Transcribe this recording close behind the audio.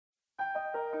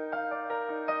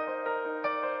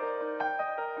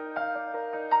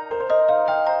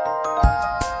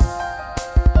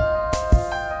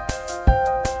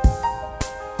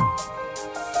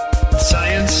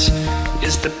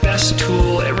best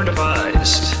tool ever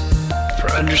devised for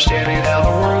understanding how the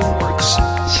world works.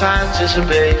 Science is a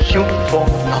very human form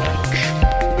of knowledge.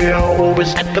 We are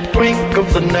always at the brink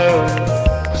of the node.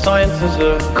 Science is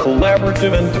a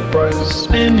collaborative enterprise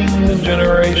spanning the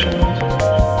generations.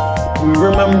 We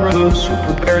remember those who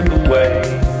prepared the way,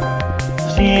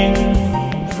 seeing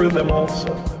for them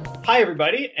also. Hi,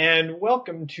 everybody, and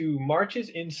welcome to March's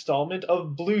installment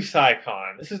of Blue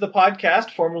SciCon. This is the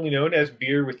podcast formerly known as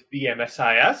Beer with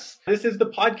BMSIS. This is the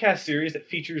podcast series that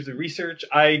features the research,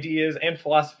 ideas, and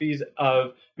philosophies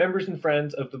of members and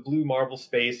friends of the Blue Marble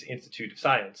Space Institute of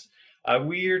Science.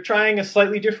 We're trying a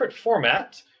slightly different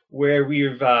format where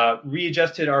we've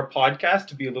readjusted our podcast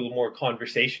to be a little more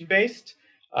conversation-based.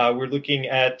 We're looking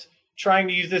at trying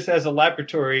to use this as a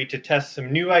laboratory to test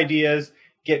some new ideas,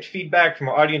 get feedback from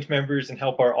our audience members, and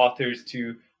help our authors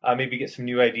to maybe get some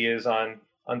new ideas on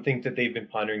things that they've been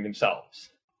pondering themselves.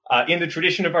 In the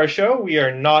tradition of our show, we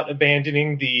are not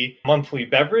abandoning the monthly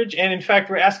beverage. And in fact,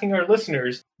 we're asking our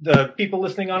listeners, the people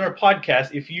listening on our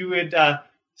podcast, if you would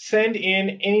send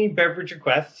in any beverage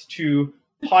requests to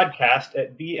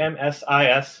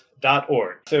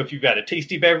podcast@bmsis.org. So if you've got a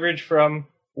tasty beverage from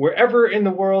wherever in the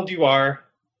world you are,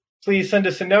 please send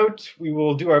us a note. We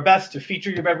will do our best to feature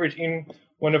your beverage in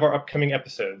one of our upcoming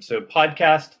episodes. So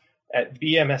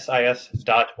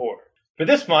podcast@bmsis.org. For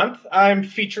this month, I'm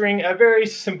featuring a very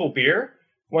simple beer,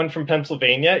 one from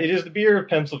Pennsylvania. It is the beer of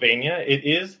Pennsylvania. It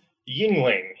is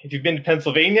Yuengling. If you've been to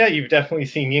Pennsylvania, you've definitely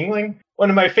seen Yuengling. One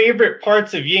of my favorite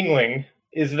parts of Yuengling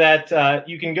is that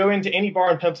you can go into any bar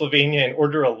in Pennsylvania and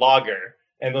order a lager,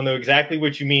 and they'll know exactly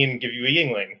what you mean and give you a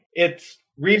Yuengling. It's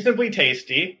reasonably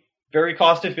tasty, very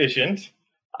cost efficient.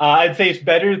 I'd say it's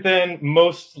better than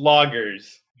most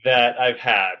lagers that I've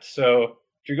had. So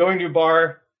if you're going to a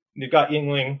bar and you've got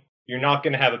Yuengling, you're not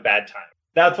going to have a bad time.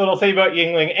 That's what I'll say about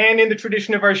Yuengling. And in the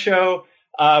tradition of our show,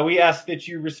 we ask that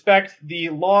you respect the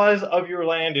laws of your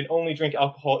land and only drink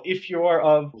alcohol if you are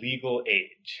of legal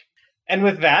age. And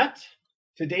with that,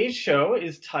 today's show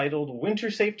is titled Winter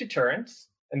Safe Deterrence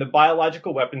and the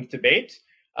Biological Weapons Debate.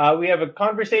 We have a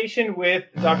conversation with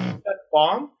Dr. Seth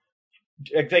Baum,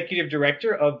 Executive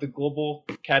Director of the Global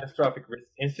Catastrophic Risk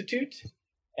Institute,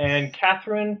 and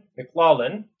Catherine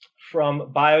McLaughlin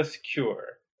from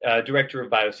BioSecure, Director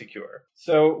of BioSecure.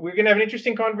 So we're going to have an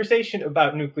interesting conversation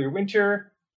about nuclear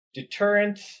winter,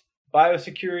 deterrence,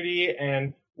 biosecurity,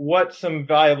 and what some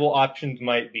viable options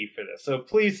might be for this. So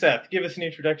please, Seth, give us an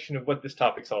introduction of what this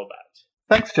topic's all about.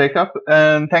 Thanks, Jacob,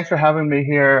 and thanks for having me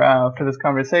here for this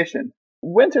conversation.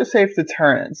 Winter safe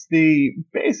deterrence. The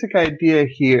basic idea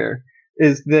here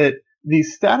is that the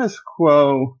status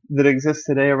quo that exists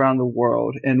today around the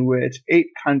world, in which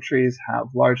 8 countries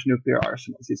have large nuclear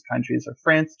arsenals. These countries are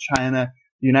France, China,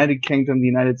 the United Kingdom, the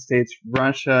United States,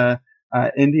 Russia,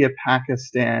 India,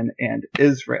 Pakistan, and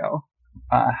Israel,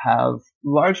 have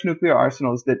large nuclear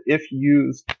arsenals that, if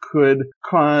used, could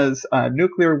cause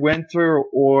nuclear winter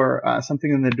or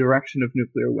something in the direction of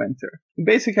nuclear winter. The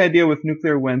basic idea with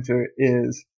nuclear winter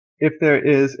is if there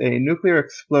is a nuclear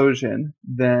explosion,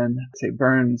 then, say,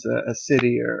 burns a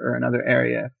city or another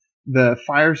area, the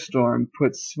firestorm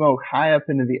puts smoke high up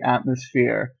into the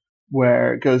atmosphere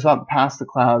where it goes up past the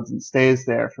clouds and stays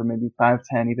there for maybe 5,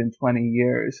 10, even 20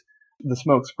 years. The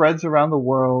smoke spreads around the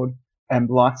world and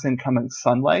blocks incoming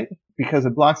sunlight. Because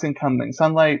it blocks incoming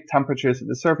sunlight, temperatures at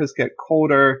the surface get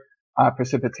colder,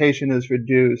 precipitation is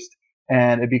reduced,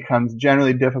 and it becomes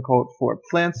generally difficult for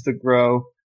plants to grow,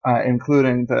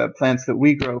 including the plants that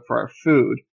we grow for our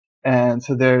food. And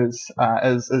so there's,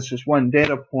 as just one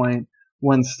data point,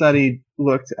 one study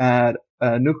looked at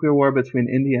a nuclear war between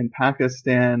India and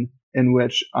Pakistan in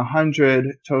which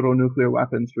 100 total nuclear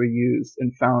weapons were used,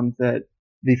 and found that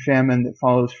the famine that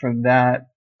follows from that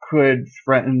could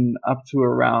threaten up to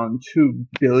around 2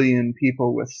 billion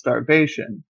people with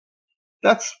starvation.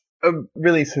 That's a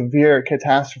really severe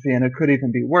catastrophe, and it could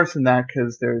even be worse than that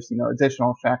because there's,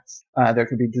 additional effects. There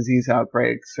could be disease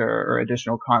outbreaks or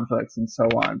additional conflicts and so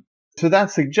on. So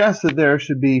that suggests that there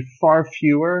should be far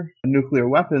fewer nuclear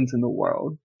weapons in the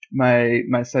world.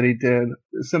 My study did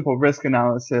a simple risk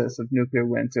analysis of nuclear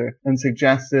winter and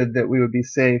suggested that we would be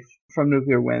safe from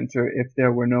nuclear winter if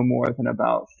there were no more than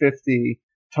about 50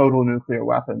 total nuclear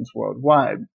weapons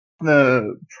worldwide.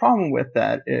 The problem with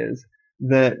that is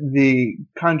that the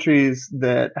countries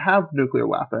that have nuclear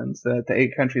weapons, the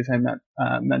 8 countries I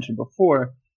mentioned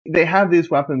before, they have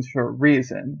these weapons for a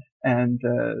reason. And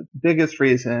the biggest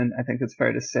reason, I think it's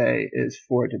fair to say, is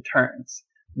for deterrence.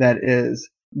 That is,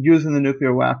 using the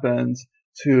nuclear weapons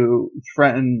to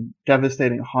threaten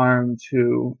devastating harm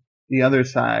to the other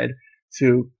side,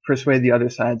 to persuade the other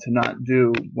side to not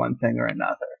do one thing or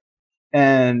another.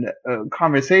 And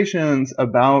conversations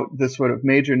about this sort of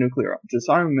major nuclear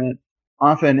disarmament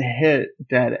often hit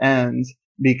dead ends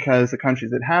because the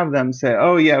countries that have them say,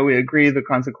 oh yeah, we agree the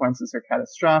consequences are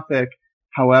catastrophic.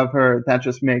 However, that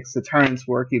just makes deterrence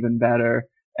work even better.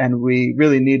 And we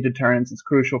really need deterrence. It's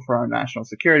crucial for our national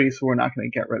security, so we're not going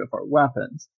to get rid of our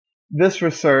weapons. This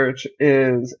research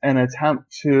is an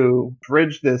attempt to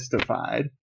bridge this divide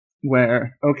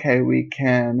where, okay, we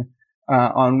can,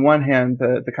 on one hand,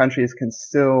 the countries can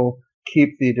still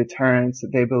keep the deterrence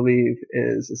that they believe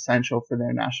is essential for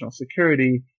their national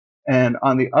security. And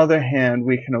on the other hand,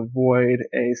 we can avoid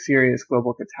a serious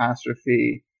global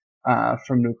catastrophe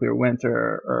from nuclear winter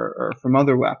or from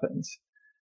other weapons.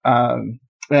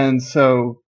 And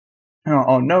so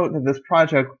I'll note that this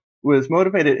project was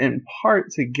motivated in part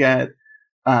to get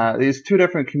these two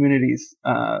different communities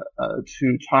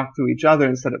to talk to each other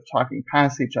instead of talking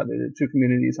past each other. The two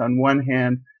communities, on one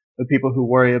hand, the people who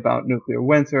worry about nuclear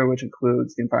winter, which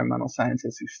includes the environmental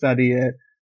scientists who study it,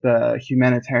 the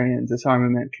humanitarian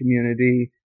disarmament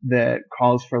community that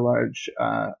calls for large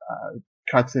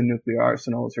cuts in nuclear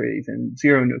arsenals or even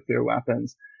zero nuclear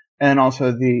weapons, and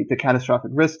also the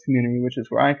catastrophic risk community, which is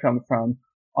where I come from,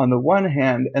 on the one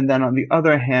hand, and then on the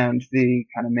other hand, the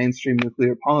kind of mainstream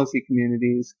nuclear policy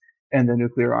communities and the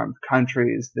nuclear armed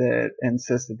countries that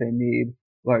insist that they need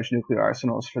large nuclear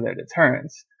arsenals for their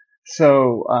deterrence.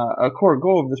 So a core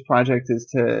goal of this project is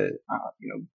to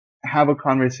have a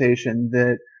conversation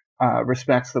that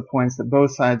respects the points that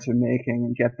both sides are making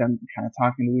and get them kind of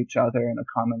talking to each other in a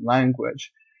common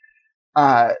language.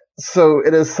 So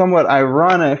it is somewhat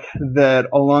ironic that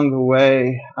along the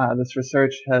way, this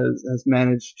research has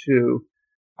managed to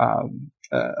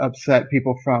upset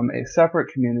people from a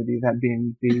separate community, that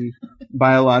being the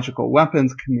biological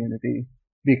weapons community,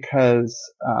 because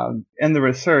in the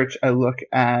research I look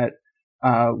at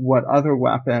what other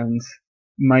weapons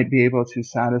might be able to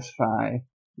satisfy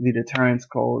the deterrence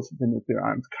goals of the nuclear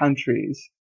armed countries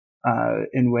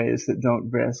in ways that don't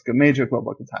risk a major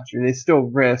global catastrophe. They still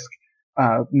risk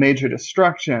major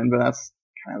destruction, but that's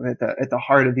kind of at the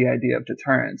heart of the idea of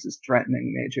deterrence, is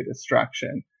threatening major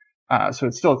destruction. So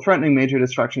it's still threatening major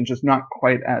destruction, just not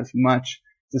quite as much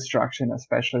destruction,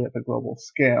 especially at the global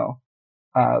scale.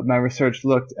 My research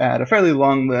looked at a fairly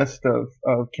long list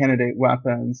of candidate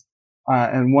weapons,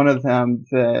 and one of them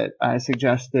that I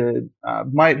suggested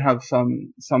might have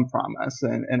some promise,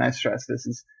 and I stress this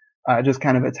is just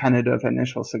kind of a tentative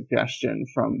initial suggestion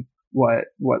from what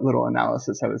little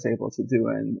analysis I was able to do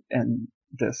in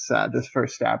this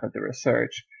first stab at the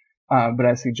research. But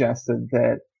I suggested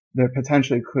that there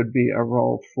potentially could be a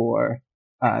role for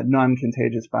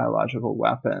non-contagious biological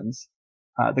weapons.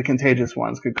 The contagious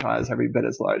ones could cause every bit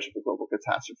as large of a global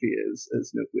catastrophe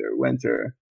as nuclear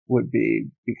winter would be,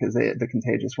 because the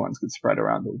contagious ones could spread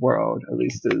around the world, at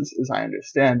least as I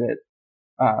understand it.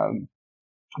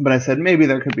 But I said maybe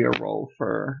there could be a role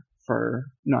for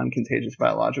non-contagious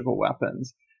biological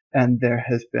weapons, and there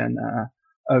has been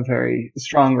a very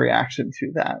strong reaction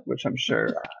to that, which I'm sure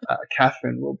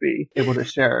Catherine will be able to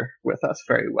share with us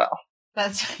very well.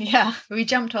 Yeah, we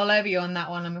jumped all over you on that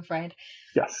one, I'm afraid.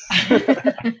 Yes.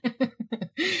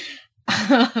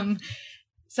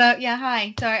 So yeah,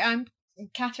 hi. Sorry, I'm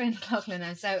Catherine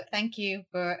Loughlin, so thank you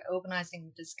for organising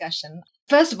the discussion.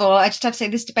 First of all, I just have to say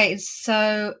this debate is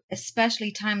so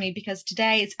especially timely because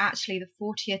today is actually the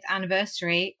 40th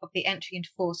anniversary of the entry into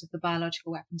force of the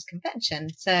Biological Weapons Convention.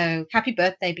 So happy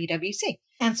birthday, BWC.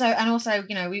 And also,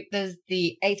 there's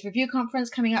the 8th Review Conference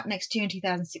coming up next year in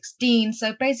 2016.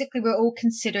 So basically, we're all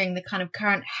considering the kind of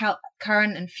current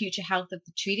and future health of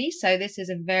the treaty. So this is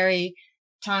a very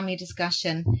timely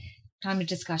discussion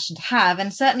to have,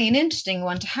 and certainly an interesting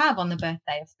one to have on the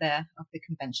birthday of the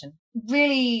convention.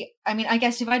 Really, I mean, I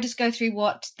guess if I just go through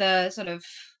what the sort of,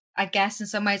 I guess in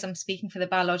some ways I'm speaking for the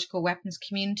biological weapons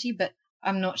community, but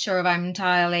I'm not sure if I'm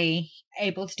entirely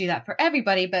able to do that for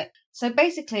everybody. But so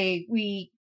basically,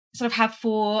 we sort of have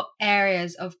 4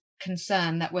 areas of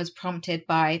concern that was prompted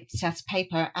by Seth's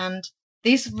paper, and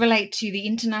these relate to the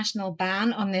international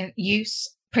ban on the use,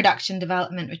 production,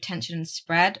 development, retention, and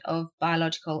spread of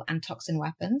biological and toxin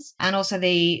weapons, and also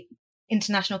the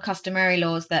international customary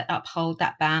laws that uphold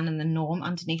that ban and the norm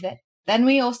underneath it. Then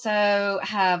we also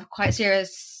have quite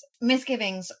serious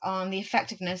misgivings on the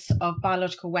effectiveness of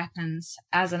biological weapons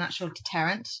as an actual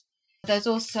deterrent. There's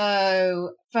also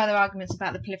further arguments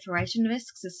about the proliferation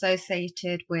risks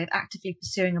associated with actively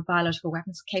pursuing a biological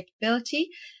weapons capability,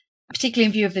 particularly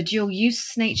in view of the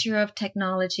dual-use nature of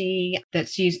technology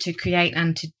that's used to create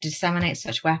and to disseminate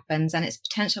such weapons and its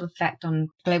potential effect on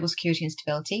global security and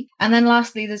stability. And then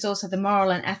lastly, there's also the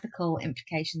moral and ethical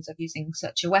implications of using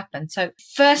such a weapon. So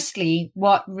firstly,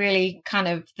 what really kind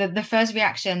of the first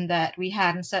reaction that we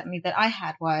had, and certainly that I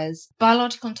had, was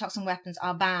biological and toxin weapons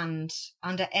are banned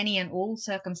under any and all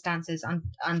circumstances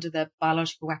under the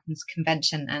Biological Weapons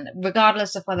Convention, and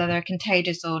regardless of whether they're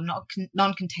contagious or not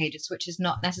non-contagious, which is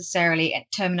not necessarily a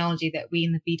terminology that we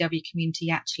in the BW community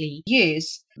actually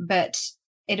use, but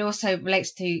it also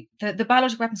relates to the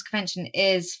Biological Weapons Convention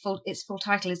its full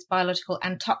title is Biological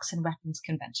and Toxin Weapons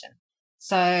Convention.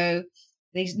 So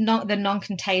the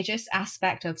non-contagious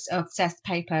aspect of CEST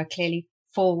paper clearly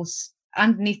falls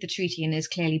underneath the treaty and is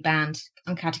clearly banned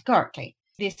categorically.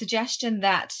 The suggestion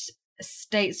that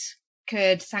states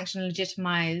could sanction and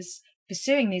legitimize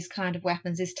pursuing these kind of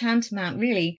weapons is tantamount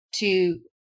really to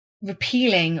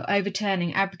repealing,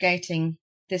 overturning, abrogating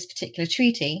this particular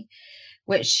treaty,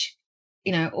 which,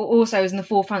 also is in the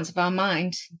forefront of our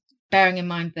mind, bearing in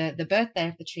mind the birthday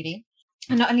of the treaty.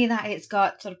 And not only that, it's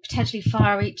got sort of potentially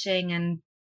far-reaching and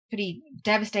pretty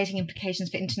devastating implications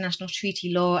for international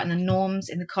treaty law and the norms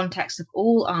in the context of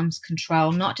all arms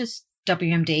control, not just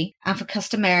WMD, and for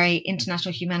customary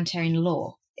international humanitarian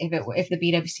law, if the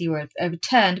BWC were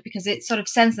overturned, because it sort of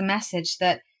sends the message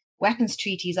that weapons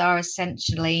treaties are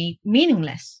essentially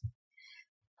meaningless.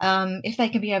 If they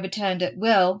can be overturned at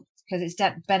will, because it's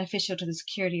beneficial to the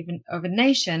security of a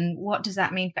nation, what does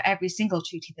that mean for every single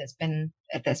treaty that's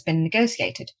been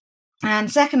negotiated? And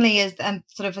secondly, is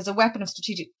sort of as a weapon of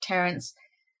strategic deterrence,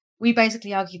 we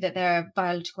basically argue that their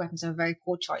biological weapons are a very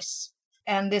poor choice.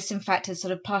 And this, in fact, has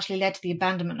sort of partially led to the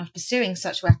abandonment of pursuing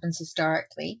such weapons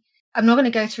historically. I'm not going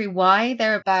to go through why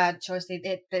they're a bad choice.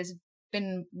 There's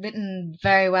been written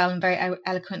very well and very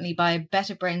eloquently by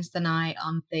better brains than I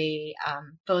on the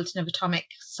Bulletin of Atomic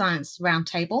Science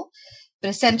Roundtable. But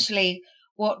essentially,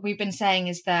 what we've been saying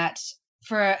is that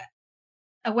for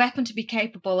a weapon to be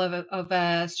capable of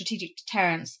a strategic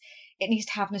deterrence, it needs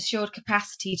to have an assured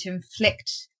capacity to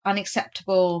inflict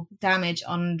unacceptable damage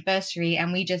on an adversary.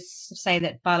 And we just say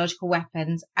that biological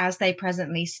weapons, as they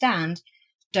presently stand,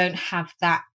 don't have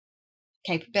that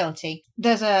capability.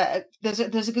 There's a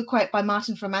good quote by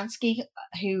Martin Fromansky,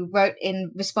 who wrote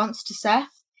in response to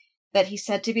Seth that he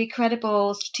said, to be a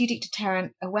credible strategic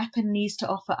deterrent, a weapon needs to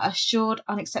offer assured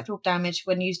unacceptable damage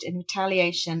when used in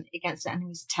retaliation against an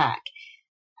enemy's attack.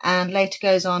 And later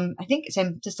goes on, I think it's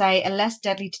him, to say a less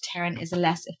deadly deterrent is a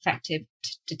less effective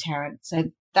deterrent. So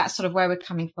that's sort of where we're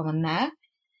coming from on there.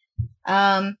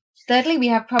 Thirdly, we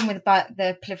have a problem with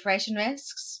the proliferation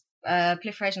risks.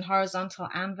 Proliferation horizontal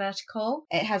and vertical.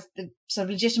 It has the sort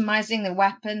of legitimizing the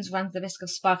weapons runs the risk of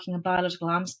sparking a biological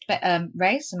arms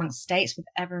race amongst states with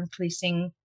ever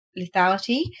increasing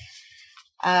lethality.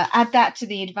 Add that to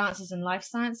the advances in life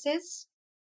sciences,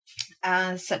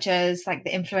 such as like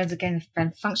the influenza gain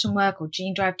of function work or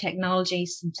gene drive technology,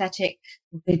 synthetic,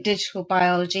 the digital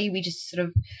biology.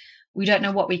 We don't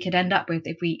know what we could end up with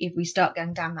if we start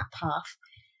going down that path.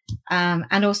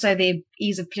 And also the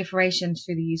ease of proliferation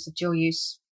through the use of dual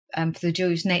use, for the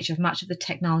dual use nature of much of the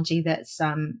technology that's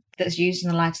used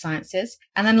in the life sciences.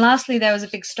 And then lastly, there was a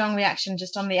big strong reaction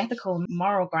just on the ethical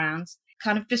moral grounds,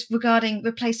 kind of just regarding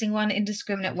replacing one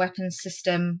indiscriminate weapons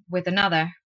system with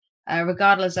another,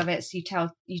 regardless of its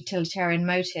utilitarian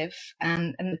motive.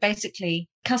 And basically,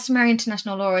 customary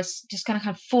international law is just going to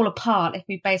kind of fall apart if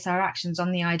we base our actions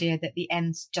on the idea that the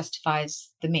ends justifies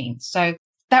the means. So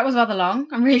that was rather long.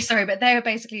 I'm really sorry, but they were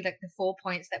basically like the 4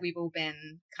 points that we've all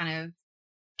been kind of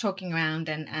talking around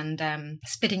and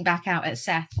spitting back out at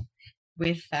Seth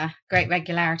with great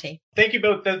regularity. Thank you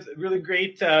both. That's a really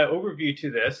great overview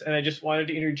to this. And I just wanted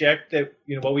to interject that,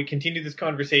 while we continue this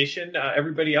conversation,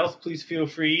 everybody else, please feel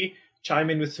free, chime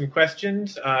in with some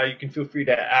questions. You can feel free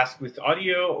to ask with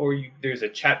audio, or there's a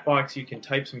chat box you can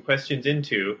type some questions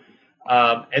into.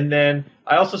 And then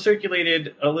I also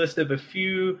circulated a list of a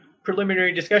few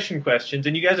preliminary discussion questions,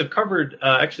 and you guys have covered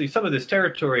actually some of this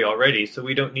territory already, so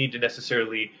we don't need to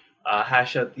necessarily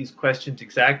hash out these questions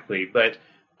exactly. But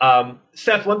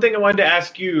Seth, one thing I wanted to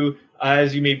ask you,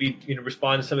 as you maybe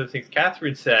respond to some of the things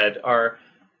Catherine said, are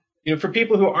for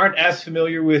people who aren't as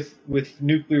familiar with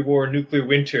nuclear war, nuclear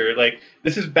winter, like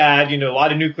this is bad. A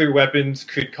lot of nuclear weapons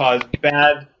could cause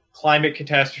bad climate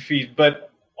catastrophes,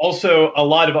 but also a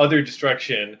lot of other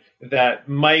destruction that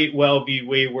might well be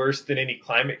way worse than any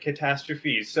climate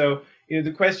catastrophes. So,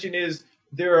 the question is,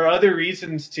 there are other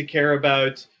reasons to care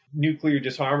about nuclear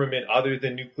disarmament other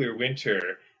than nuclear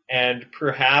winter. And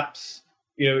perhaps,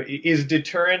 is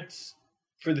deterrence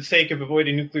for the sake of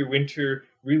avoiding nuclear winter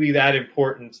really that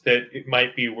important that it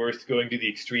might be worth going to the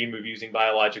extreme of using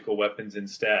biological weapons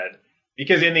instead.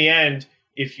 Because in the end,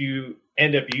 if you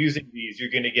end up using these, you're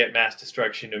going to get mass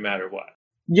destruction no matter what.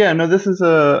 Yeah, no, this is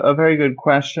a very good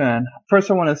question.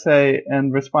 First, I want to say,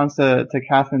 in response to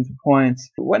Catherine's points,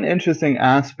 one interesting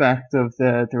aspect of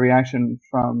the reaction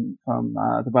from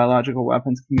the biological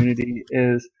weapons community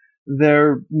is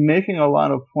they're making a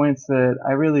lot of points that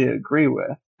I really agree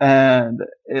with. And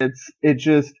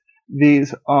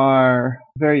these are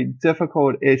very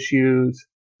difficult issues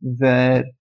that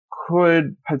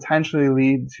could potentially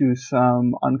lead to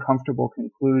some uncomfortable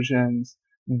conclusions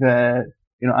that,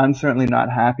 I'm certainly not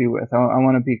happy with. I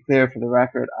want to be clear for the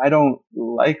record. I don't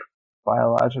like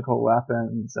biological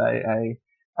weapons.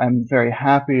 I'm very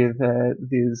happy that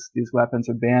these weapons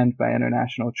are banned by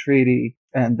international treaty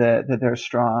and that there are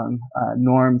strong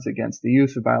norms against the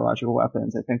use of biological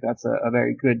weapons. I think that's a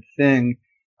very good thing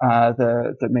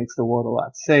that makes the world a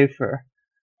lot safer.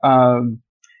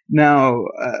 Now,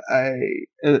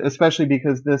 especially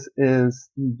because this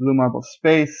is Blue Marble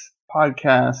Space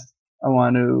podcast, I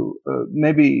want to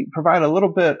maybe provide a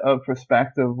little bit of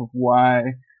perspective of why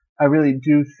I really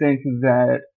do think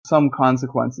that some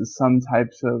consequences, some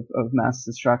types of mass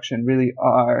destruction really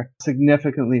are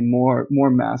significantly more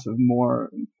massive, more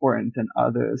important than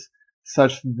others,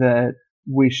 such that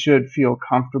we should feel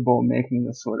comfortable making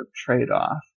this sort of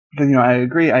trade-off. Because, I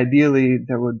agree, ideally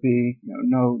there would be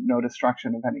no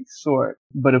destruction of any sort.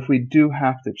 But if we do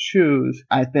have to choose,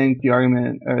 I think the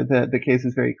argument or the case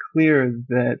is very clear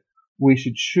that we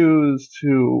should choose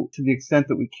to the extent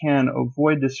that we can,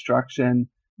 avoid destruction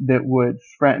that would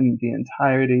threaten the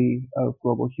entirety of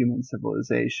global human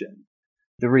civilization.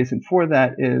 The reason for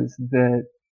that is that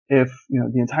if,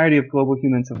 the entirety of global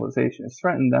human civilization is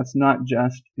threatened, that's not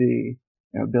just the,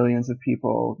 billions of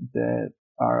people that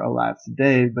are alive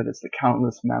today, but it's the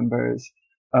countless members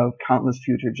of countless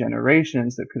future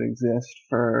generations that could exist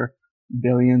for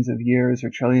billions of years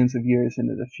or trillions of years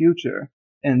into the future.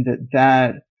 And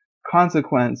that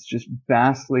consequence just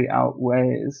vastly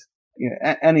outweighs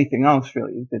anything else,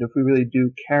 really. That if we really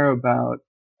do care about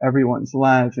everyone's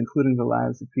lives, including the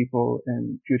lives of people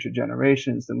in future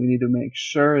generations, then we need to make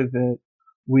sure that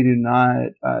we do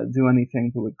not do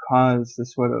anything that would cause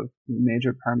this sort of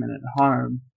major permanent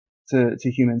harm to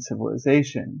human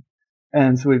civilization.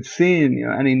 And so we've seen,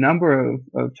 any number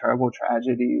of terrible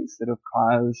tragedies that have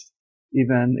caused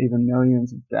even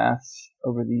millions of deaths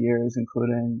over the years,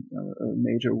 including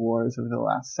major wars over the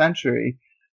last century.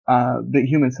 That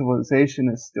human civilization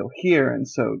is still here, and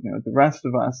so the rest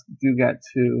of us do get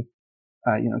to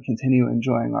continue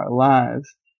enjoying our lives.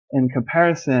 In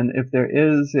comparison, if there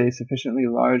is a sufficiently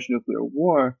large nuclear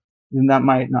war, then that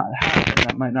might not happen.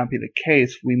 That might not be the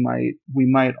case. We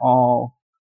might all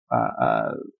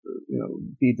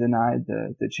be denied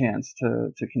the chance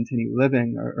to continue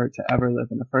living or to ever live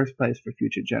in the first place for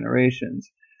future generations.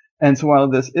 And so while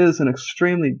this is an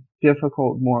extremely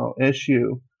difficult moral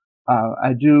issue,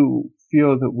 I do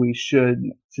feel that we should,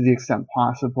 to the extent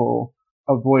possible,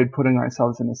 avoid putting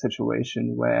ourselves in a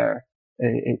situation where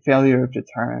a failure of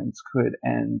deterrence could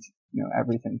end,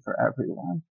 everything for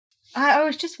everyone. I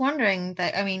was just wondering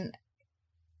that,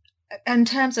 in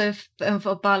terms of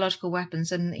biological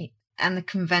weapons and the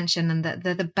convention and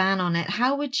the ban on it,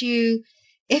 how would you,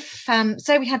 if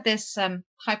say we had this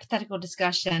hypothetical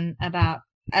discussion about,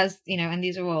 and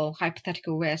these are all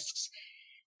hypothetical risks,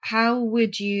 how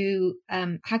could you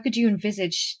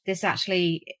envisage this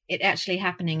actually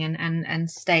happening and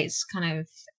states kind of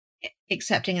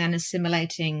accepting and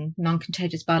assimilating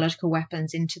non-contagious biological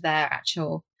weapons into their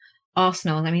actual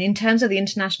arsenal? In terms of the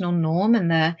international norm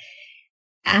and the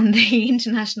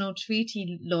international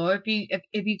treaty law, have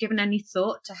you given any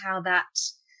thought to how that,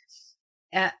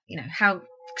 how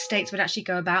states would actually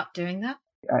go about doing that?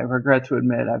 I regret to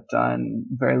admit I've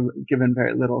given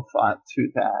very little thought to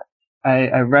that.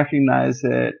 I recognize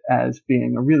it as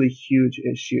being a really huge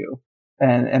issue,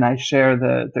 and I share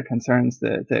the concerns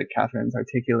that Catherine's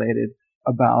articulated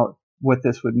about what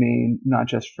this would mean, not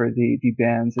just for the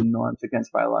bans and norms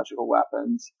against biological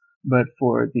weapons, but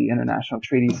for the international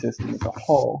treaty system as a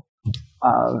whole.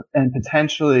 And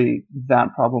potentially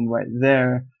that problem right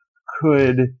there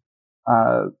could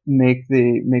make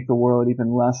the world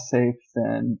even less safe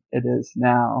than it is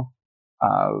now,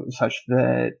 such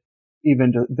that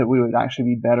that we would actually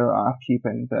be better off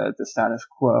keeping the status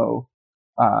quo,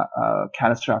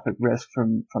 catastrophic risk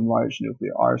from large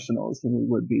nuclear arsenals than we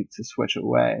would be to switch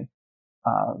away.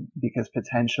 Because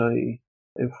potentially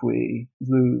if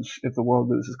the world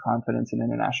loses confidence in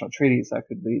international treaties, that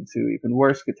could lead to even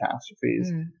worse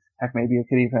catastrophes. Heck, maybe it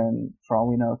could even, for all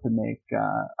we know, could make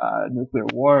nuclear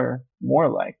war more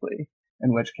likely,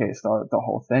 in which case the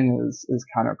whole thing is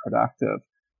counterproductive.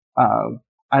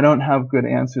 I don't have good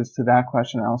answers to that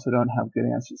question. I also don't have good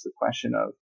answers to the question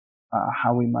of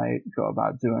how we might go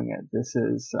about doing it. This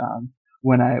is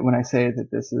when I say that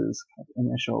this is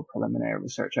initial preliminary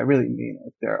research, I really mean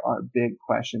it. There are big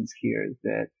questions here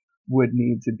that would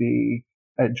need to be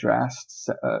addressed,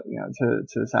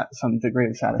 to some degree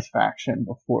of satisfaction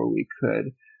before we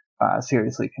could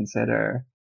seriously consider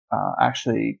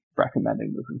actually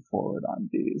recommending moving forward on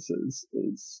these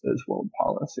as world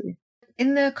policy.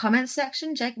 In the comments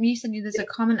section, Jacob, you said there's a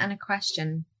comment and a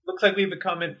question. Looks like we have a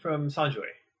comment from Sanjoy.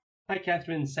 Hi,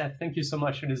 Catherine and Seth. Thank you so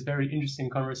much for this very interesting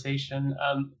conversation.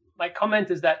 My comment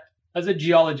is that as a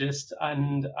geologist,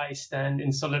 and I stand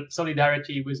in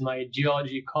solidarity with my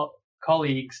geology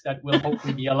colleagues that will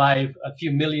hopefully be alive a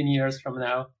few million years from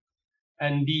now,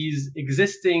 and these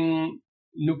existing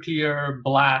nuclear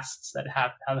blasts that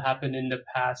have happened in the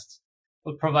past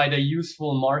will provide a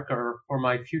useful marker for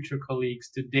my future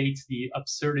colleagues to date the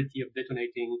absurdity of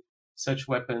detonating such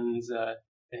weapons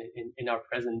in our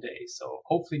present day. So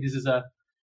hopefully this is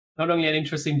not only an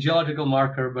interesting geological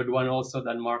marker, but one also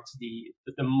that marks the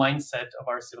mindset of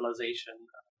our civilization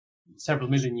several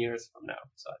million years from now.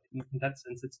 So in that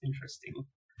sense, it's interesting.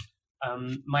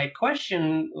 My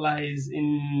question lies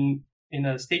in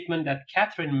a statement that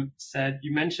Catherine said.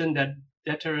 You mentioned that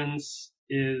deterrence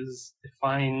is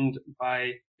defined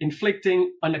by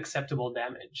inflicting unacceptable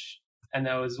damage. And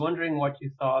I was wondering what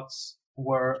your thoughts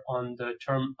were on the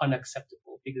term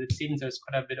unacceptable, because it seems there's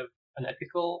quite a bit of an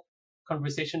ethical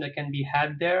conversation that can be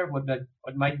had there. What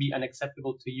might be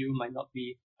unacceptable to you might not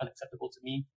be unacceptable to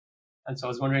me. And so I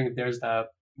was wondering if there's a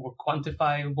more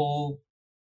quantifiable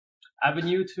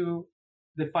avenue to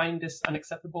define this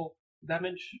unacceptable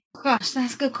damage. Gosh,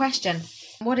 that's a good question.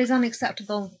 What is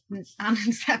unacceptable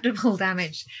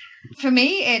damage? For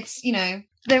me, it's,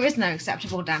 there is no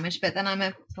acceptable damage, but then I'm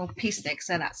a peace stick,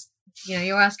 so that's,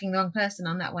 you're asking the wrong person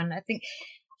on that one. I think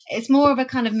it's more of a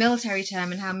kind of military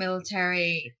term and how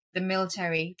the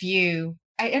military view.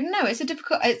 I don't know. It's a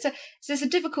difficult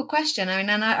question. I mean,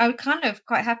 and I would kind of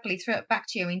quite happily throw it back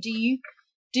to you. I mean,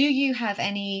 do you have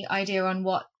any idea on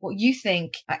what you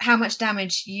think, how much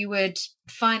damage you would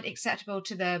find acceptable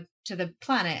to the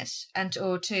planet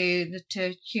or to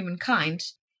humankind,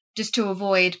 just to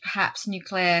avoid perhaps a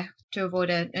nuclear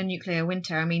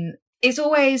winter? I mean, it's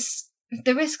always,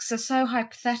 the risks are so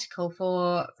hypothetical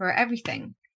for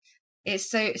everything.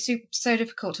 It's so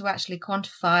difficult to actually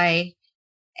quantify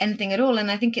anything at all,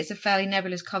 and I think it's a fairly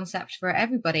nebulous concept for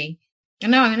everybody.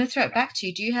 And now I'm going to throw it back to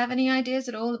you. Do you have any ideas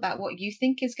at all about what you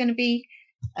think is going to be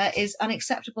is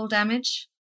unacceptable damage?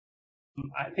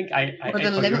 I think I echo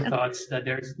your thoughts that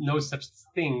there's no such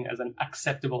thing as an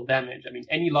acceptable damage. I mean,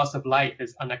 any loss of life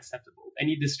is unacceptable.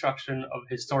 Any destruction of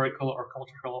historical or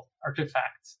cultural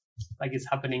artifacts, like is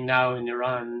happening now in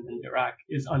Iran and Iraq,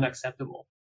 is unacceptable.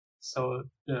 So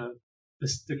the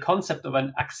concept of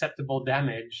an acceptable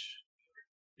damage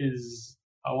is,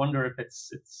 I wonder if it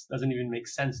doesn't even make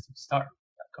sense to start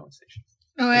that conversation.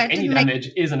 Any damage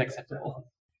is unacceptable.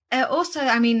 Also,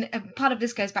 I mean, part of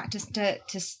this goes back to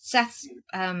Seth's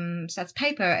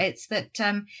paper. It's that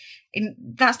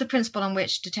that's the principle on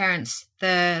which deterrence,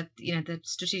 the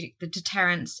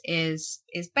deterrence is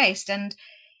based, and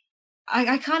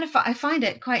I find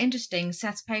it quite interesting,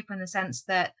 Seth's paper, in the sense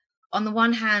that on the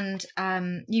one hand,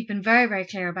 you've been very, very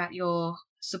clear about your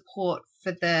support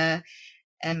for the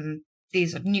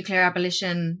these nuclear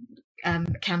abolition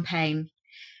campaign,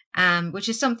 which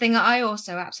is something that I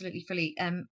also absolutely fully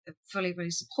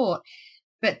support.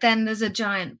 But then there's a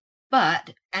giant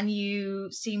but, and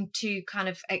you seem to kind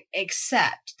of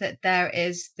accept that there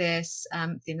is this,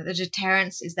 the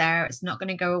deterrence is there. It's not going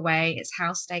to go away. It's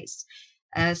how states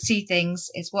see things.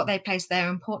 It's what they place their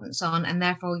importance on, and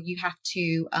therefore you have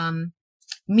to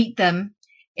meet them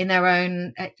in their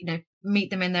own,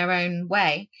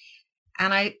 way.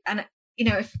 And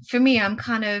for me, I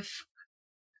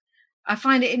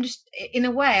find it interesting in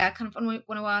a way. I kind of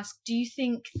want to ask: do you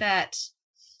think that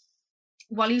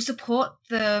while you support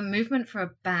the movement for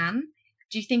a ban,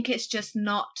 do you think it's just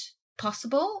not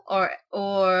possible, or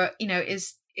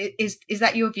is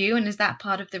that your view, and is that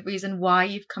part of the reason why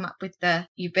you've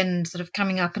been sort of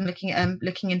coming up and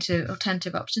looking into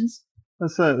alternative options?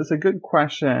 That's a good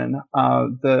question.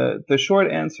 The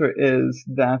short answer is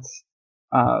that's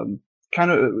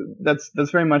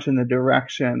that's very much in the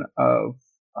direction of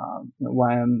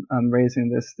why I'm raising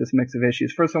this mix of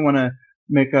issues. First, I want to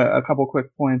make a couple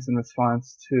quick points in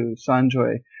response to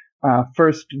Sanjoy.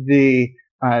 First, the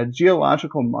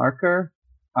geological marker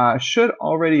should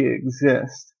already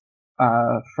exist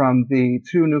from the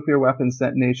 2 nuclear weapons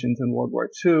detonations in World War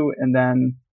II, and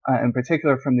then in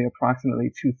particular from the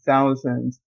approximately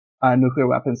 2,000 nuclear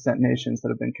weapons detonations that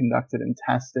have been conducted in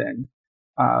testing,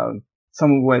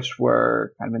 some of which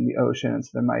were kind of in the ocean, and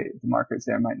so the markers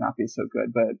there might not be so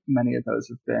good, but many of those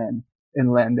have been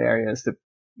in land areas that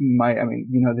might, I mean,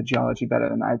 you know the geology better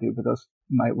than I do, but those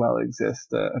might well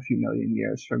exist a few million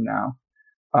years from now.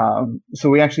 So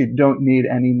we actually don't need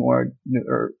any more,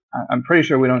 or I'm pretty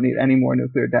sure we don't need any more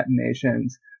nuclear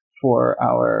detonations for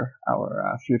our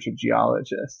future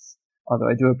geologists. Although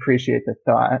I do appreciate the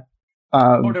thought.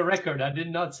 For the record, I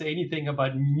did not say anything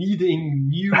about needing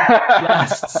new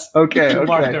blasts to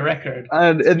mark the record.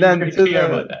 And then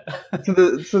to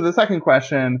the second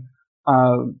question,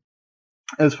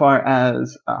 as far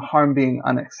as harm being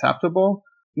unacceptable,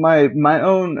 my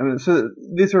own, I mean, so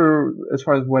these are as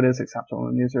far as what is acceptable,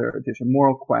 and these are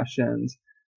moral questions.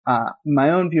 My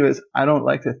own view is I don't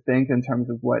like to think in terms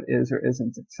of what is or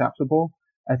isn't acceptable.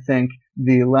 I think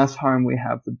the less harm we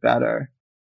have, the better.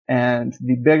 And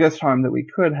the biggest harm that we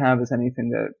could have is anything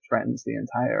that threatens the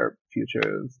entire future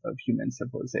of human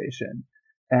civilization.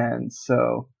 And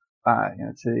so,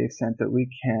 to the extent that we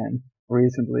can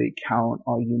reasonably count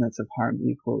all units of harm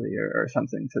equally or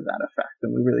something to that effect,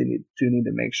 then we really do need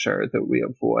to make sure that we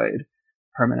avoid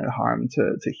permanent harm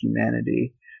to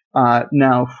humanity.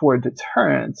 Now, for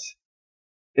deterrence,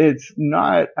 it's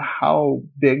not how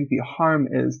big the harm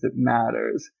is that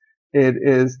matters. It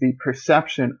is the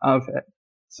perception of it.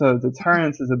 So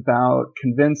deterrence is about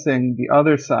convincing the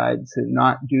other side to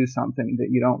not do something that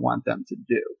you don't want them to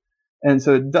do. And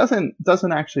so it doesn't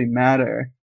actually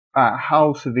matter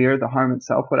how severe the harm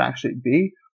itself would actually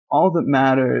be. All that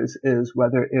matters is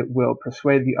whether it will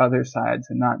persuade the other side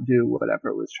to not do whatever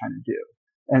it was trying to do.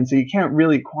 And so you can't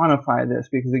really quantify this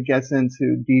because it gets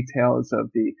into details of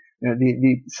the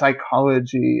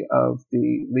psychology of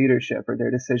the leadership or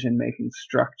their decision-making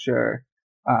structure,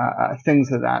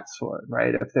 things of that sort,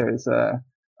 right? If there's a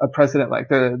president, like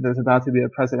there's about to be a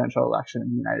presidential election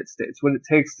in the United States, what it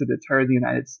takes to deter the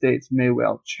United States may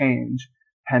well change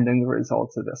pending the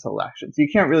results of this election. So you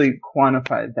can't really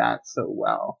quantify that so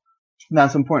well. And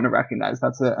that's important to recognize.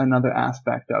 That's another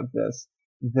aspect of this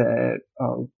that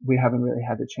we haven't really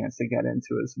had the chance to get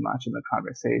into as much in the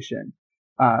conversation,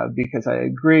 because I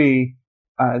agree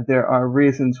there are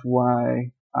reasons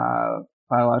why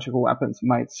biological weapons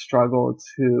might struggle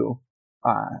to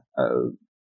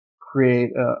create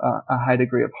a high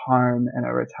degree of harm and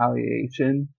a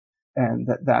retaliation, and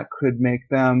that could make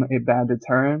them a bad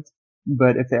deterrent.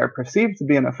 But if they are perceived to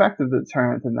be an effective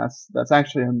deterrent, then that's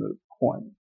actually a moot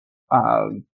point.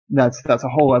 That's a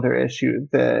whole other issue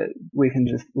that we can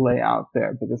just lay out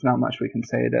there, but there's not much we can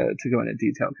say to go into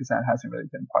detail because that hasn't really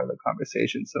been part of the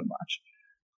conversation so much.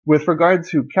 With regard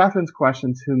to Catherine's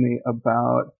question to me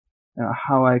about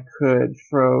how I could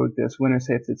throw this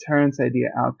winner-safe deterrence idea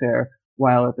out there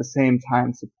while at the same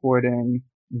time supporting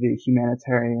the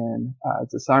humanitarian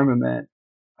disarmament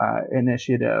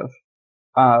initiative,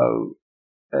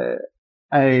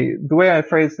 the way I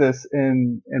phrase this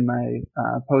in my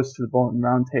post to the Bolton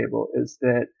Roundtable is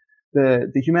that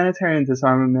the humanitarian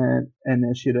disarmament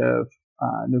initiative,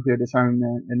 nuclear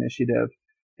disarmament initiative,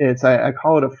 I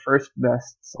call it a first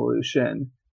best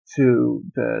solution to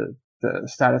the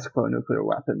status quo nuclear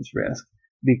weapons risk,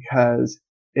 because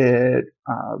it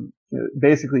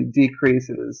basically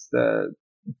decreases the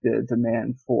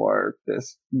demand for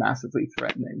this massively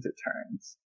threatening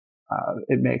deterrence.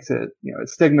 It makes it, it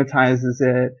stigmatizes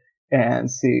it and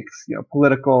seeks,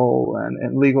 political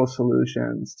and legal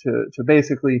solutions to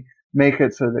basically make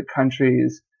it so that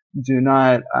countries do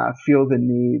not feel the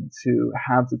need to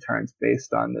have deterrence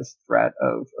based on this threat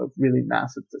of really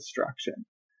massive destruction.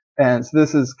 And so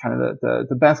this is kind of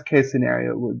the best case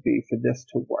scenario would be for this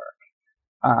to work.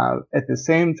 At the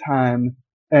same time,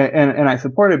 and I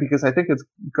support it because I think it's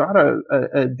got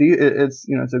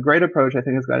it's a great approach. I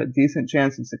think it's got a decent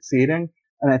chance of succeeding,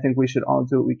 and I think we should all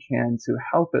do what we can to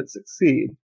help it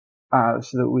succeed,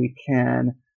 so that we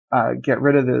can get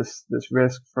rid of this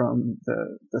risk from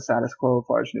the status quo of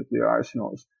large nuclear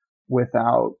arsenals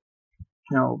without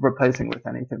replacing with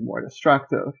anything more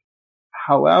destructive.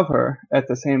 However, at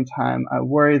the same time, I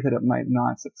worry that it might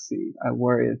not succeed. I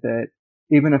worry that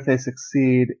even if they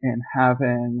succeed in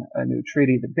having a new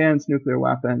treaty that bans nuclear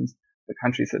weapons, the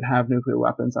countries that have nuclear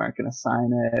weapons aren't going to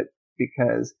sign it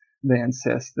because they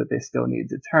insist that they still need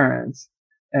deterrence.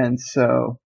 And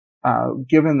so,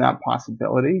 given that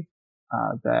possibility,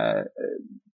 that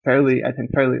fairly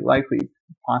likely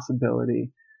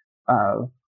possibility,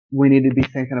 we need to be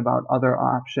thinking about other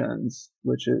options,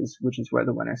 which is where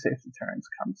the winter safe deterrence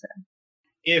comes in.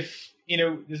 If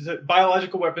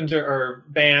biological weapons are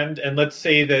banned, and let's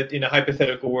say that in a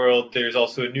hypothetical world there's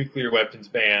also a nuclear weapons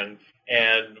ban,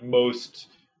 and most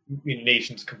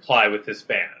nations comply with this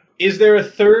ban, is there a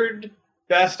third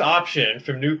best option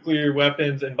from nuclear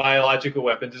weapons and biological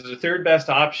weapons? Is there a third best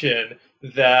option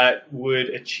that would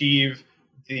achieve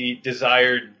the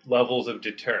desired levels of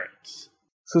deterrence?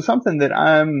 So something that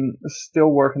I'm still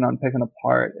working on picking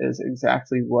apart is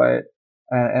exactly what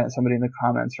and somebody in the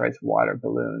comments writes water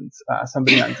balloons.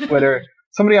 Somebody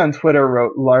on Twitter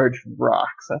wrote large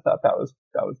rocks. I thought that was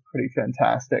pretty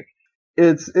fantastic.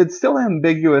 It's still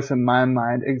ambiguous in my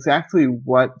mind exactly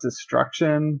what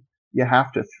destruction you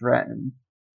have to threaten.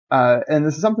 And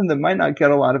this is something that might not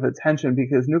get a lot of attention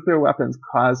because nuclear weapons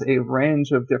cause a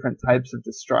range of different types of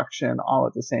destruction all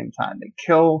at the same time. They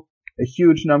kill a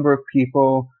huge number of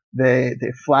people. They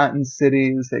flatten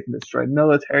cities. They can destroy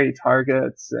military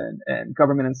targets and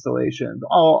government installations,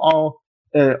 all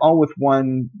with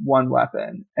one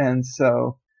weapon. And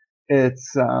so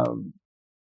it's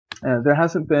there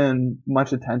hasn't been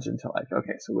much attention to like,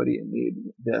 okay, so what do you need,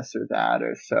 this or that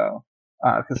or so,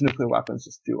 because nuclear weapons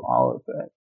just do all of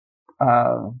it.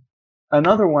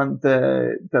 Another one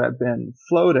that I've been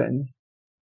floating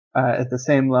at the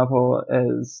same level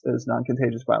as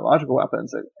non-contagious biological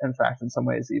weapons, in fact, in some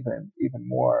ways even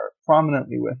more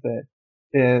prominently with it,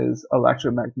 is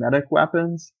electromagnetic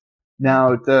weapons.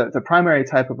 Now, the primary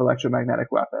type of electromagnetic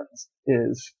weapons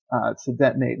is to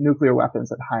detonate nuclear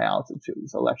weapons at high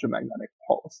altitudes, electromagnetic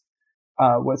pulse.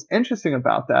 What's interesting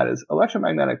about that is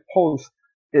electromagnetic pulse,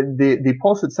 the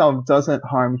pulse itself doesn't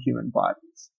harm human bodies.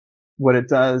 What it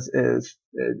does is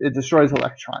it destroys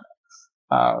electronics.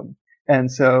 And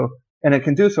it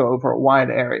can do so over a wide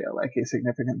area, like a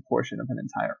significant portion of an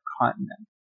entire continent,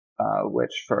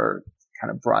 which for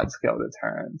kind of broad scale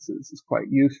deterrence is quite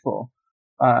useful.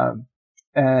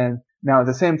 And now at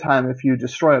the same time, if you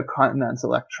destroy a continent's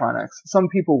electronics, some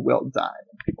people will die,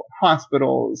 people in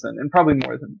hospitals and probably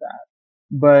more than that.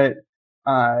 But,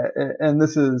 and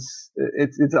this is,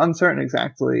 it's uncertain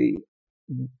exactly,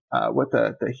 what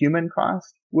the human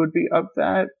cost would be of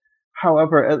that.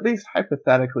 However, at least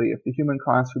hypothetically, if the human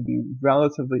cost would be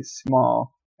relatively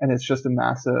small and it's just a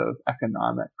massive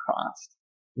economic cost,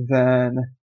 then,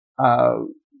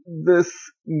 this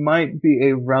might be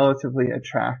a relatively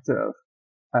attractive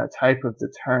type of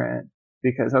deterrent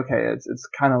because, okay, it's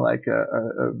kind of like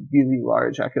a really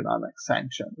large economic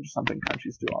sanction, which is something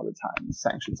countries do all the time.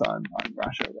 Sanctions on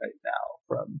Russia right now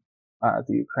from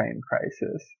the Ukraine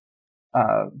crisis.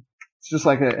 It's just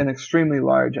like an extremely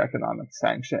large economic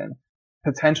sanction.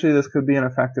 Potentially, this could be an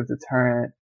effective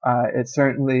deterrent. It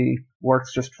certainly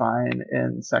works just fine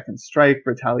in second strike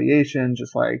retaliation,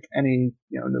 just like any,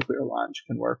 nuclear launch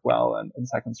can work well in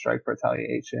second strike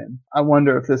retaliation. I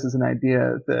wonder if this is an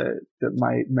idea that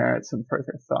might merit some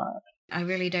further thought. I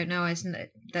really don't know.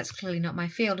 That's clearly not my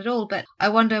field at all, but I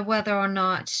wonder whether or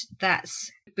not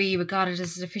that's be regarded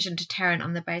as a sufficient deterrent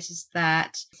on the basis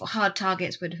that hard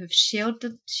targets would have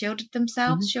shielded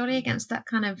themselves, surely, against that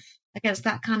kind of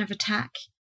attack.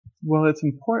 Well, it's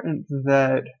important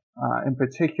that, in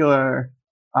particular,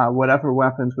 whatever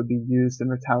weapons would be used in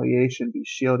retaliation be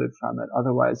shielded from it.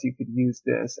 Otherwise, you could use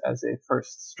this as a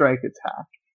first strike attack,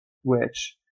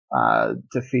 which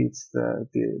defeats the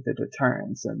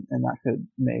deterrence, and that could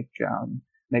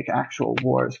make actual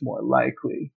wars more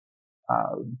likely.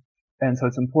 And so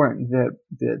it's important that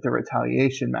the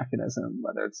retaliation mechanism,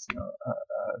 whether it's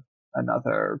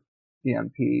another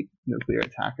EMP nuclear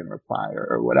attack and reply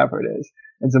or whatever it is,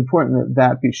 it's important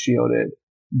that be shielded.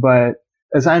 But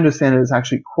as I understand it, it's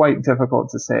actually quite difficult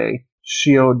to say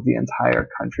shield the entire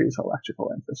country's electrical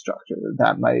infrastructure.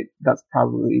 That's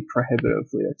probably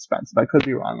prohibitively expensive. I could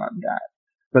be wrong on that,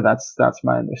 but that's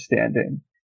my understanding.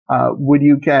 Would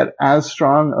you get as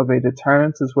strong of a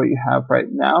deterrent as what you have right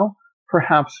now?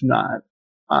 Perhaps not.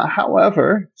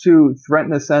 However, to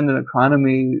threaten to send an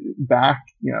economy back,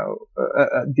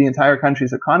 the entire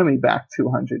country's economy back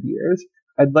 200 years,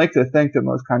 I'd like to think that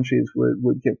most countries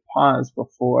would give pause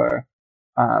before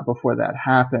that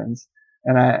happens.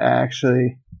 And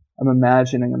I'm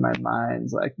imagining in my mind,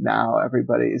 like now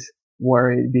everybody's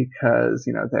worried because,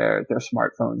 their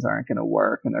smartphones aren't going to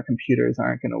work and their computers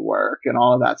aren't going to work and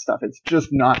all of that stuff. It's just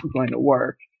not going to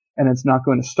work, and it's not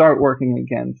going to start working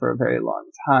again for a very long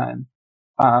time.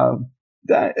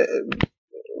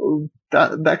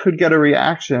 That could get a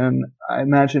reaction. I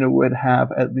imagine it would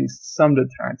have at least some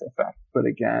deterrent effect. But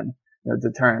again,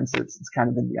 deterrence, it's kind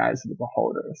of in the eyes of the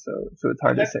beholder. So it's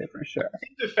hard to say for sure.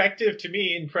 Seems effective to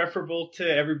me and preferable to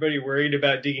everybody worried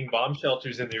about digging bomb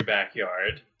shelters in their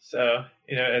backyard. So,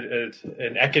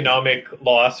 an economic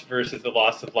loss versus the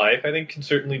loss of life, I think, can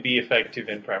certainly be effective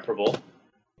and preferable.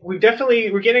 We're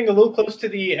getting a little close to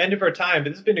the end of our time, but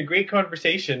this has been a great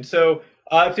conversation. So,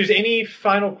 if there's any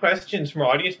final questions from our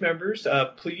audience members,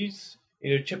 please,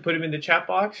 put them in the chat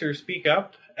box or speak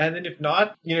up. And then if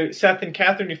not, Seth and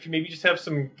Catherine, if you maybe just have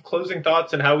some closing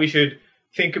thoughts on how we should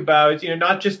think about,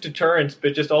 not just deterrence,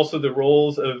 but just also the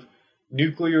roles of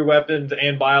nuclear weapons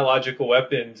and biological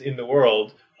weapons in the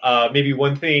world. Maybe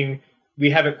one thing we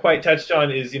haven't quite touched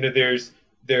on is,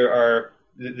 there are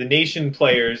the nation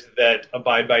players that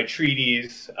abide by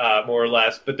treaties, more or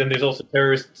less, but then there's also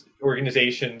terrorist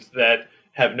organizations that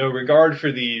have no regard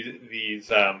for these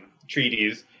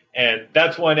treaties. And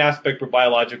that's one aspect where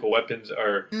biological weapons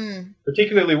are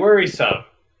particularly worrisome.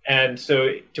 And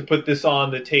so to put this on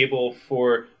the table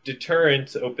for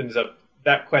deterrence opens up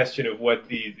that question of what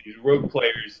these rogue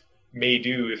players may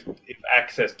do if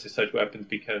access to such weapons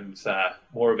becomes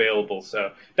more available.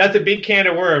 So that's a big can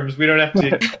of worms. We don't have to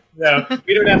unpack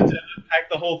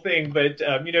the whole thing, but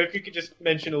if you could just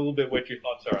mention a little bit what your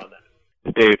thoughts are on that.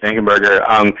 Dave Dankenberger.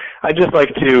 I'd just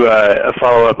like to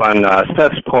follow up on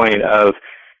Seth's point of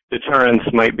deterrence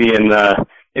might be in the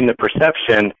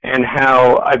perception, and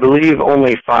how I believe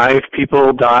only 5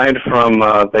 people died from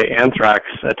the anthrax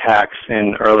attacks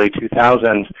in early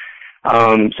 2000s.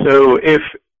 So if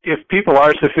people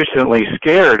are sufficiently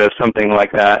scared of something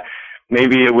like that,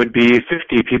 maybe it would be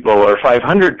 50 people or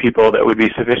 500 people that would be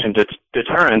sufficient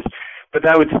deterrence, but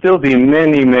that would still be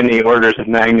many, many orders of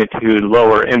magnitude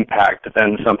lower impact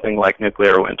than something like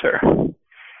nuclear winter.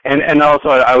 And also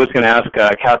I was going to ask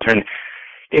Catherine,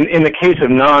 in the case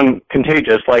of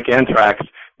non-contagious, like anthrax,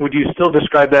 would you still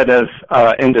describe that as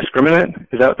indiscriminate?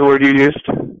 Is that the word you used?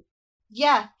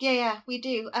 Yeah, we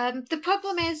do. The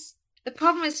problem is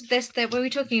this, that when we're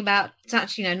talking about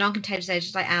such, non-contagious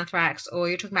agents like anthrax, or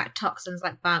you're talking about toxins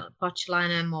like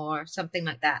botulinum or something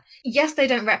like that. Yes, they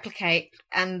don't replicate,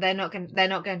 and they're not going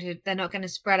to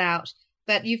spread out.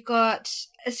 But you've got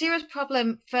a serious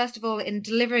problem, first of all, in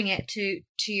delivering it to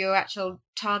your actual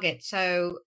target.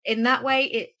 So in that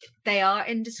way, they are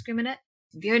indiscriminate.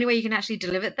 The only way you can actually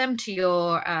deliver them to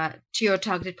your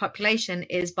targeted population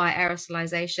is by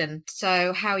aerosolization.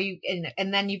 So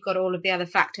and then you've got all of the other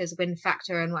factors, wind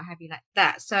factor and what have you like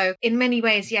that. So in many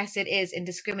ways, yes, it is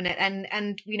indiscriminate.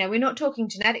 And we're not talking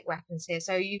genetic weapons here.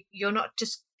 So you're not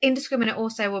just indiscriminate.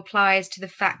 Also applies to the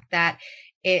fact that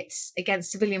it's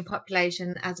against civilian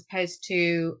population as opposed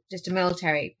to just a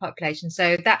military population.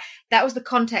 So that was the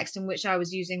context in which I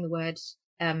was using the word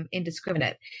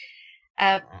indiscriminate.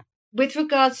 With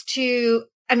regards to,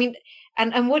 and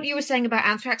what you were saying about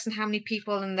anthrax and how many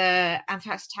people in the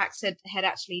anthrax attacks had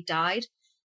actually died.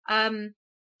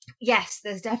 Yes,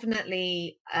 there's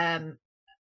definitely,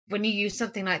 when you use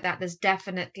something like that, there's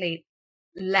definitely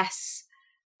less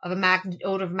of a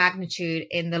order of magnitude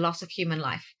in the loss of human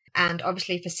life. And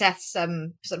obviously, for Seth's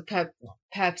sort of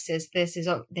purposes, this is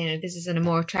a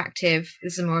more attractive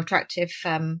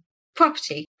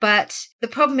property. But the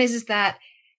problem is that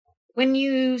when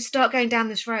you start going down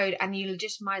this road and you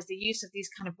legitimize the use of these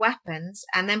kind of weapons,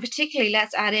 and then particularly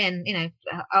let's add in,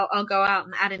 I'll go out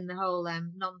and add in the whole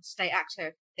non-state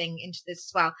actor thing into this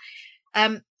as well.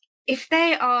 If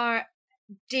they are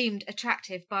deemed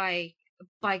attractive by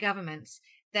governments,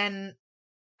 then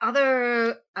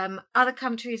other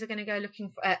countries are going to go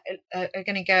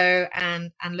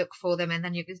and look for them, and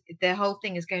then the whole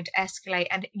thing is going to escalate,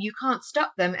 and you can't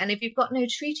stop them. And if you've got no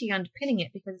treaty underpinning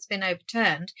it because it's been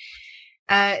overturned,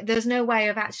 there's no way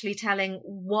of actually telling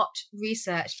what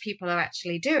research people are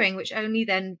actually doing, which only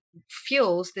then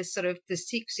fuels this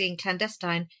secrecy and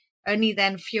clandestine, only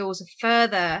then fuels a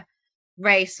further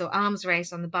race or arms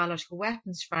race on the biological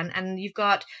weapons front. And you've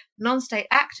got non-state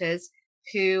actors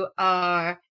who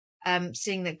are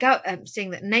seeing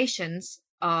that nations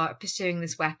are pursuing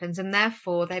these weapons, and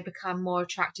therefore they become more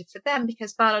attractive for them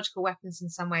because biological weapons in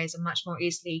some ways are much more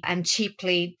easily and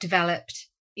cheaply developed.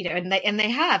 And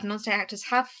non-state actors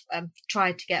have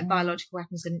tried to get biological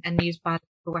weapons and used biological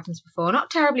weapons before, not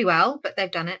terribly well, but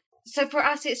they've done it. So for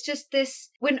us, it's just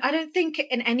this. When I don't think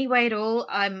in any way at all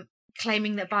I'm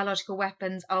claiming that biological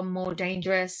weapons are more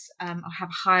dangerous or have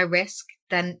a higher risk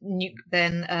than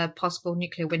possible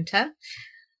nuclear winter.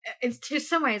 To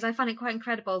some ways, I find it quite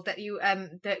incredible that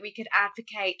that we could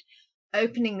advocate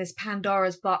opening this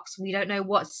Pandora's box. We don't know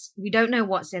what's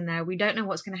in there. We don't know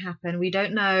what's going to happen. We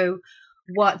don't know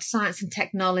what science and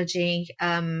technology,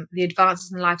 the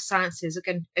advances in life sciences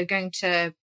are going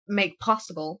to make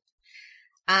possible.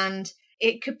 And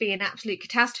it could be an absolute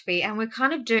catastrophe. And we're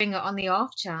kind of doing it on the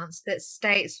off chance that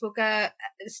states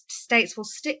will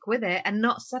stick with it and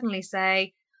not suddenly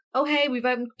say, oh, hey, we've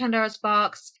opened Pandora's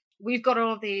box. We've got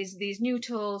all of these new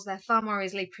tools. They're far more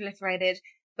easily proliferated.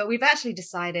 But we've actually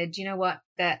decided, you know what,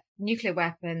 that nuclear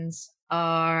weapons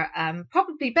are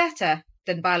probably better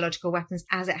than biological weapons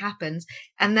as it happens.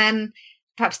 And then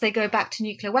perhaps they go back to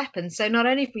nuclear weapons. So not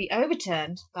only have we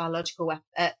overturned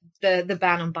the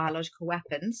ban on biological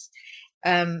weapons,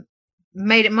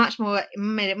 made it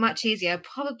much easier,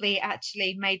 probably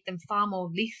actually made them far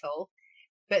more lethal.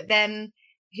 But then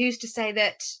who's to say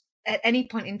that at any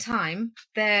point in time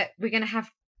that we're going to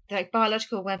have like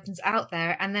biological weapons out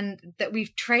there, and then that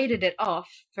we've traded it off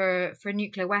for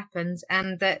nuclear weapons,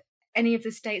 and that any of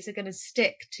the states are going to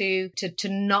stick to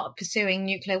not pursuing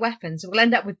nuclear weapons. We'll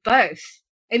end up with both.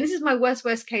 And this is my worst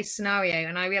case scenario,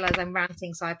 and I realize I'm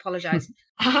ranting, so I apologize.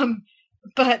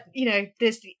 But you know,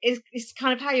 it's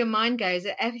kind of how your mind goes.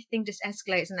 That everything just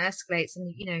escalates and escalates,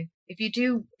 and you know, if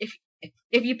you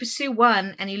pursue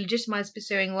one and you legitimize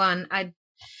pursuing one, I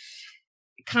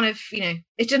kind of, you know,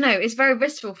 I don't know. It's very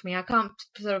blissful for me. I can't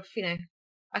sort of, you know,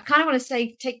 I kind of want to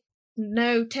say take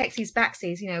no takesies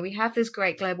backsies. You know, we have this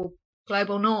great global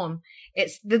norm.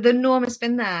 It's the norm has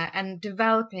been there and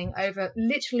developing over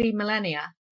literally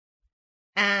millennia.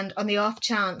 And on the off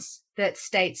chance that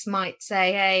states might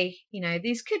say, hey, you know,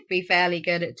 these could be fairly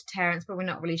good at deterrence, but we're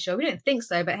not really sure. We don't think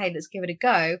so, but hey, let's give it a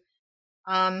go.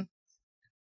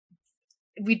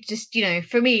 We just, you know,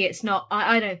 for me, it's not,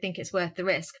 I don't think it's worth the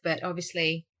risk, but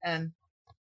obviously, I'm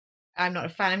not a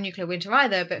fan of nuclear winter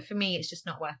either, but for me, it's just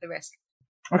not worth the risk.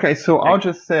 Okay, so I'll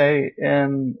just say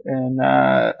in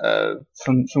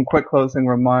some quick closing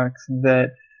remarks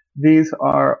that these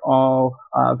are all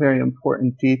very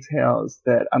important details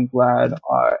that I'm glad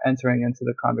are entering into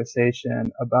the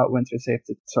conversation about winter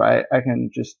safety. So I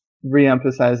can just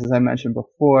reemphasize, as I mentioned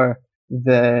before,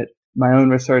 that my own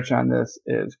research on this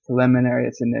is preliminary.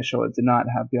 It's initial. It did not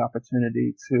have the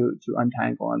opportunity to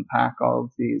untangle, unpack all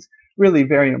of these really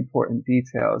very important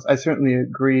details. I certainly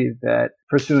agree that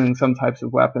pursuing some types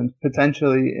of weapons,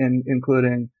 potentially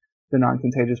including the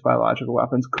non-contagious biological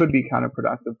weapons, could be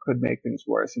counterproductive, could make things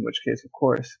worse, in which case, of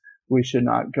course, we should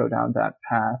not go down that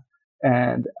path.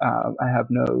 And I have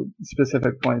no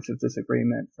specific points of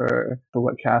disagreement for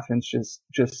what Catherine's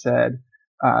just said.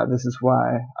 This is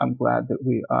why I'm glad that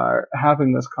we are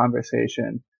having this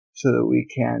conversation so that we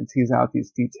can tease out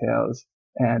these details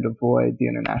and avoid the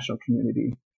international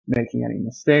community making any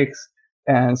mistakes.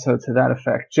 And so to that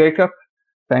effect, Jacob,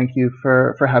 thank you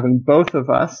for having both of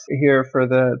us here for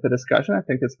the discussion. I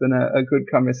think it's been a good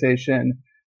conversation,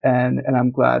 and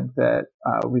I'm glad that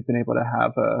we've been able to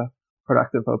have a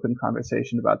productive, open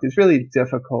conversation about these really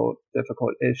difficult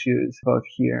issues, both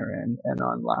here and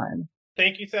online.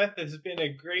 Thank you, Seth. This has been a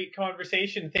great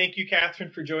conversation. Thank you,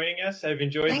 Catherine, for joining us. I've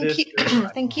enjoyed this.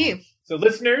 Thank you. So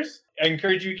listeners, I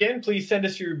encourage you again, please send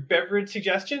us your beverage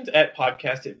suggestions at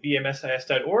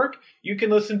podcast@bmsis.org. You can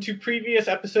listen to previous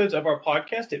episodes of our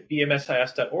podcast at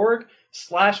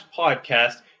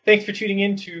bmsis.org/podcast. Thanks for tuning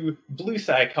in to Blue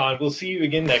SciCon. We'll see you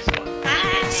again next month.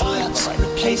 Science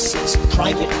replaces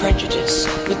private prejudice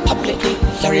with publicly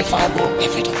verifiable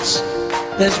evidence.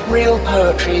 There's real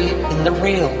poetry in the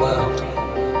real world.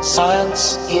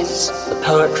 Science is the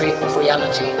poetry of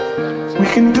reality. We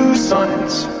can do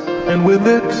science, and with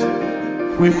it,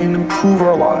 we can improve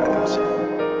our lives.